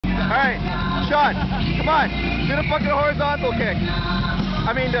Sean, come on. Do the fucking horizontal kick.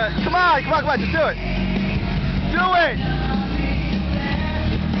 I mean, come on, just do it. Do it.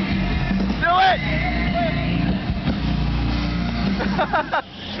 Do it.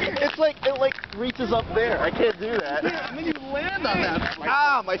 It reaches up there. I can't do that. And then you land on that.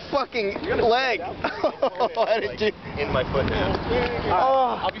 Ah, my fucking leg. I didn't do... In my foot now.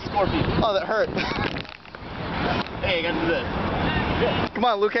 Oh. I'll be Scorpion. Oh, that hurt. Hey, I gotta do this. Come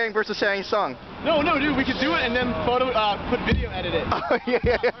on, Liu Kang versus Shang Tsung. No, dude, we could do it and then put video edit it. Oh,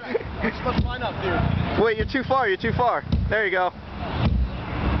 yeah. Alright, let's line up, dude. Wait, you're too far. There you go.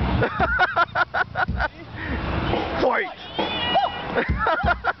 Fight!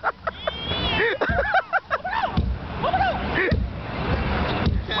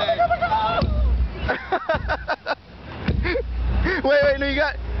 Wait, no, you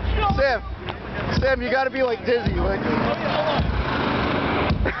got... Sam, you gotta be like dizzy.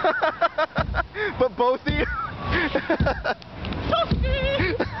 But both of you?